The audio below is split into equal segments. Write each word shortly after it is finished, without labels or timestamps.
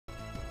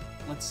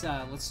let's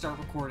start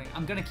recording.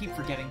 I'm gonna keep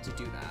forgetting to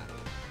do that.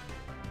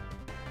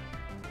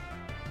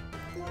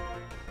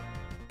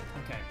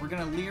 Okay, we're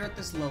gonna leer at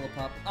this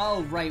Lillipup.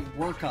 Oh, right,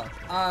 workup.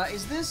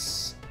 Is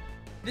this...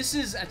 This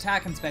is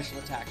attack and special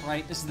attack,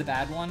 right? This is the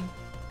bad one?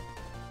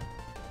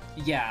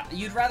 Yeah,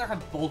 you'd rather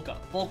have bulk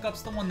up. Bulk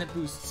up's the one that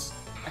boosts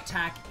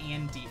attack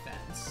and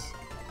defense.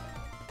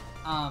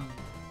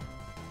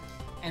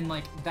 And,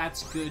 like,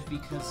 that's good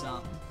because,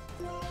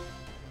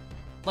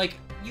 like,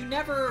 you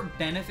never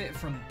benefit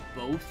from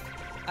both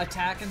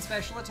attack and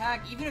special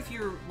attack, even if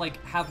you're,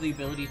 like, have the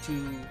ability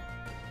to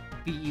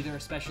be either a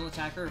special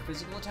attacker or a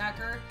physical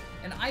attacker.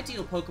 An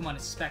ideal Pokemon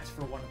is spec'd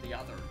for one or the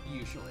other,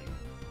 usually.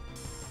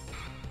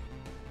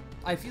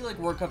 I feel like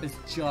Workup is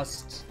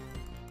just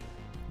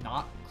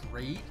not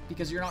great,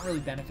 because you're not really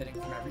benefiting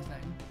from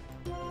everything.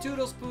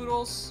 Toodles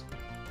Poodles.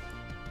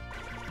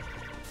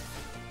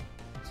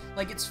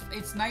 Like, it's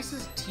nice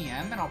as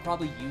TM, and I'll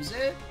probably use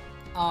it,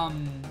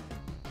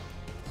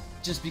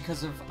 just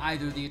because of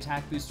either the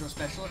attack boost or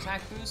special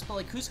attack boost, but,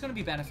 like, who's going to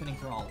be benefiting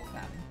from all of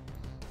them?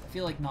 I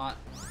feel like not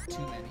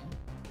too many.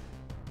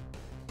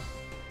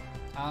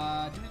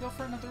 Do we go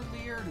for another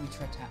Leer, or do we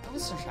try Tackle?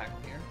 Let's try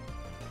Tackle here.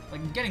 Like,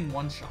 I'm getting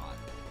one shot.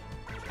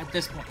 At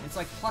this point, it's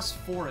like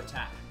 +4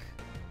 attack.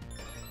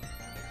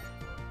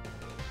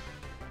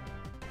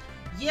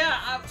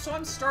 Yeah, so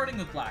I'm starting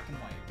with Black and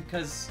White,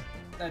 because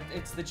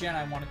it's the gen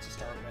I wanted to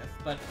start with,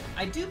 but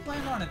I do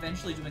plan on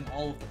eventually doing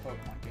all of the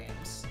Pokemon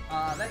games.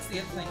 That's the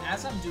other thing,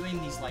 as I'm doing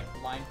these, like,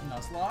 blind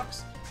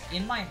Nuzlocks,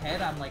 in my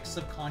head, I'm, like,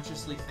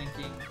 subconsciously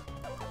thinking,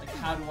 like,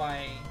 how do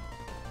I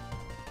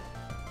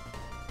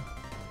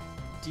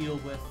deal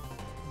with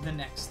the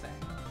next thing?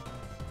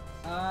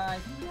 I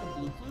think we have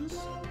Blue Clues?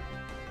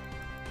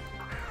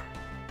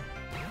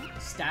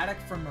 Static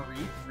from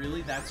Mareep?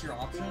 Really? That's your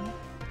option?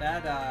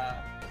 That,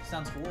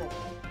 sounds horrible.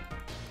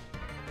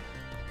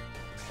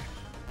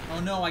 Oh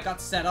no, I got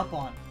set up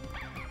on.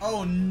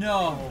 Oh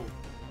no!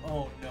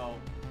 Oh no.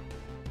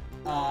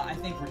 I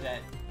think we're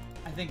dead.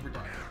 I think we're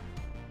dead.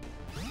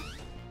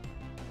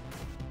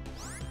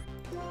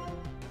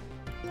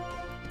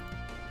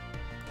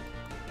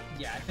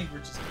 Yeah, I think we're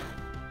just dead.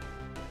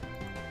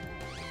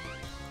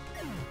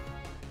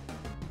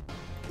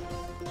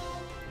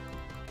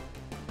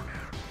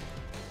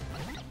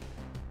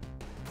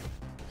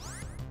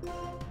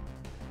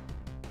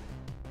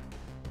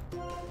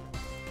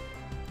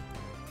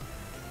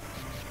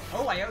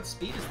 Oh, I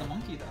outspeed as the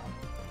Monke, though.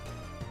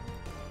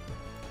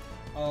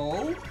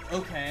 Oh,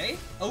 okay.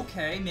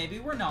 Okay, maybe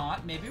we're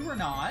not. Maybe we're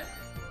not.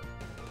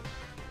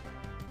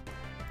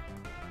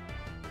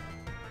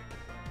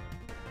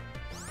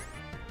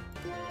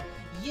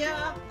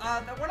 Yeah,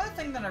 one other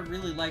thing that I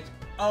really liked...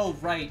 Oh,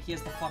 right, he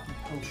has the fucking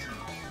potion.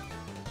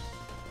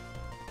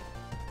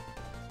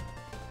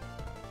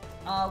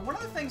 One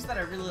of the things that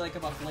I really like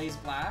about Blaze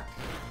Black...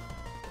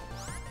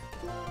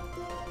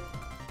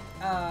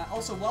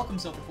 also, welcome,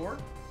 Silverport.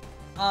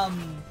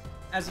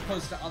 As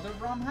opposed to other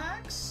ROM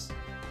hacks.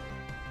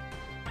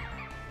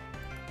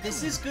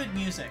 This is good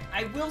music.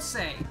 I will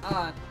say,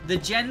 the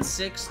Gen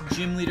 6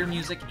 Gym Leader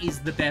music is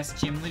the best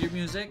Gym Leader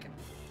music.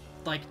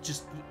 Like,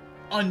 just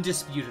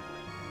undisputedly.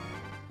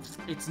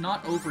 It's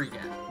not over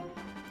yet.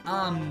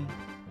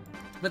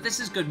 But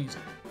this is good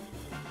music.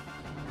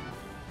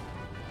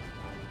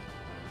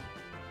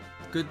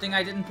 Good thing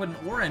I didn't put an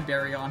Oran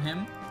Berry on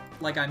him,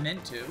 like I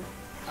meant to.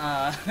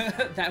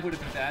 That would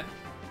have been bad.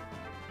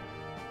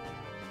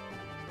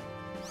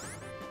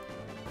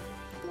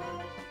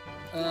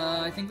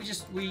 I think we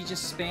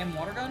just spam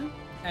Water Gun,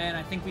 and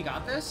I think we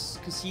got this,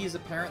 because he is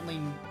apparently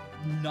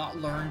not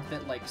learned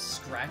that, like,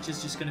 Scratch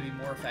is just going to be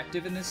more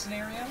effective in this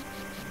scenario.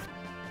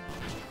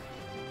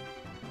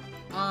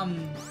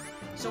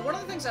 So one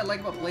of the things I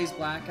like about Blaze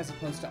Black as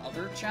opposed to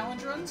other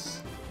challenge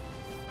runs,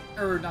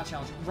 or not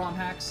challenge, ROM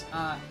hacks,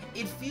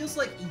 it feels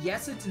like,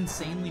 yes, it's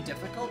insanely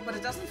difficult, but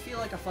it doesn't feel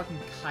like a fucking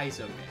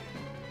Kaizo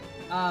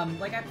game.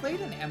 Like, I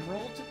played an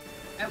Emerald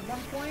at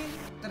one point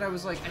that I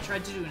was like, I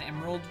tried to do an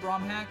Emerald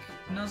ROM hack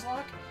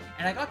Nuzlocke,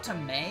 and I got to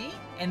May,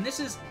 and this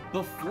is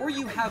before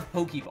you have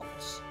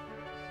Pokeballs.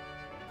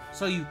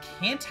 So you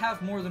can't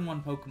have more than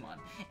one Pokemon.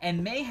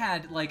 And May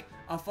had, like,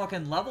 a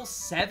fucking level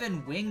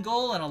 7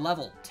 Wingull and a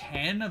level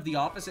 10 of the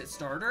opposite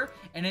starter,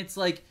 and it's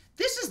like,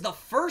 this is the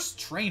first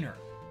trainer.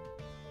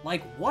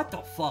 Like, what the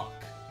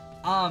fuck?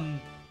 And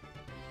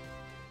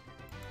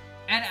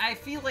I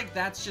feel like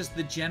that's just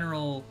the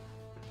general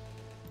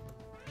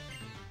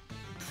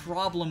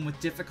problem with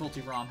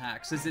difficulty ROM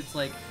hacks, is it's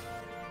like,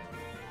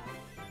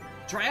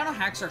 Dryono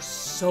hacks are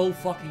so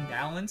fucking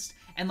balanced,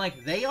 and,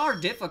 like, they are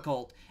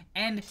difficult,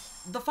 and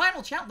the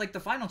final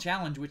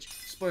challenge, which,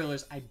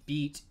 spoilers, I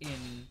beat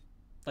in,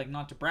 like,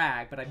 not to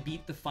brag, but I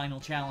beat the final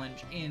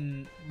challenge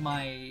in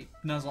my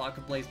Nuzlocke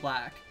of Blaze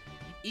Black,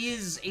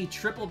 is a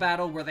triple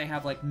battle where they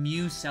have, like,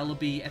 Mew,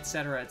 Celebi,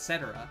 etc.,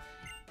 etc.,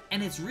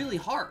 and it's really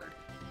hard.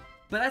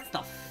 But that's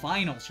the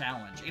final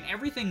challenge, and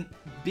everything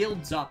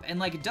builds up, and,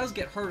 like, it does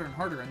get harder and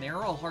harder, and they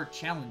are all hard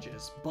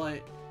challenges,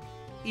 but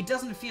it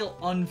doesn't feel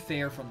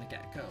unfair from the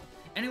get-go.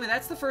 Anyway,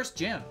 that's the first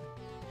gym.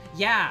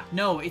 Yeah,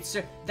 no,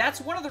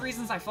 that's one of the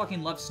reasons I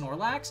fucking love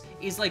Snorlax,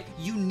 is, like,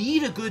 you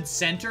need a good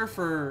center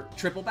for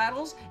triple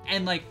battles,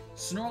 and, like,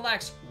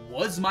 Snorlax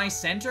was my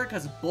center,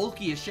 because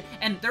bulky as shit,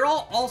 and they're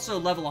all also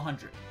level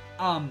 100,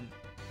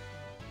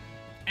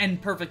 and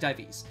perfect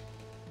IVs.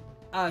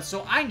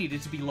 So I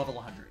needed to be level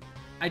 100.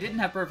 I didn't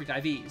have perfect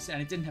IVs, and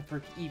I didn't have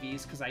perfect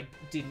EVs, because I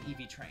didn't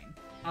EV train.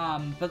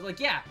 But,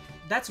 like, yeah,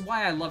 that's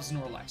why I love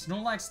Snorlax.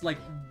 Snorlax, like,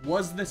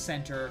 was the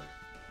center.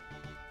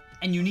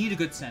 And you need a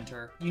good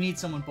center. You need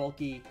someone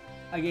bulky.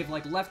 I gave,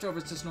 like,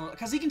 leftovers to Snorlax.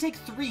 Because he can take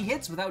 3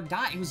 hits without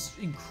dying. It was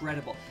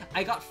incredible.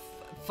 I got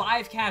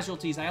 5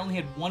 casualties. I only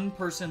had 1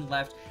 person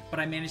left. But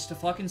I managed to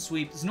fucking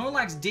sweep.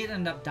 Snorlax did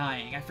end up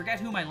dying. I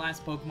forget who my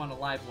last Pokemon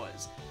alive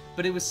was.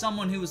 But it was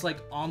someone who was, like,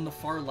 on the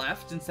far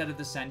left instead of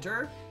the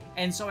center.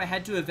 And so I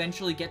had to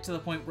eventually get to the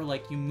point where,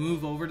 like, you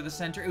move over to the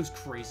center. It was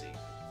crazy.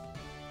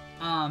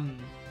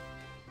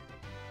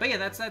 But yeah,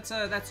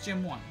 that's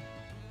Gym 1.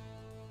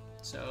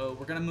 So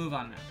we're gonna move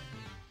on now.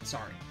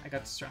 Sorry, I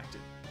got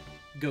distracted.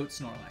 Goat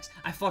Snorlax.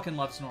 I fucking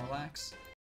love Snorlax.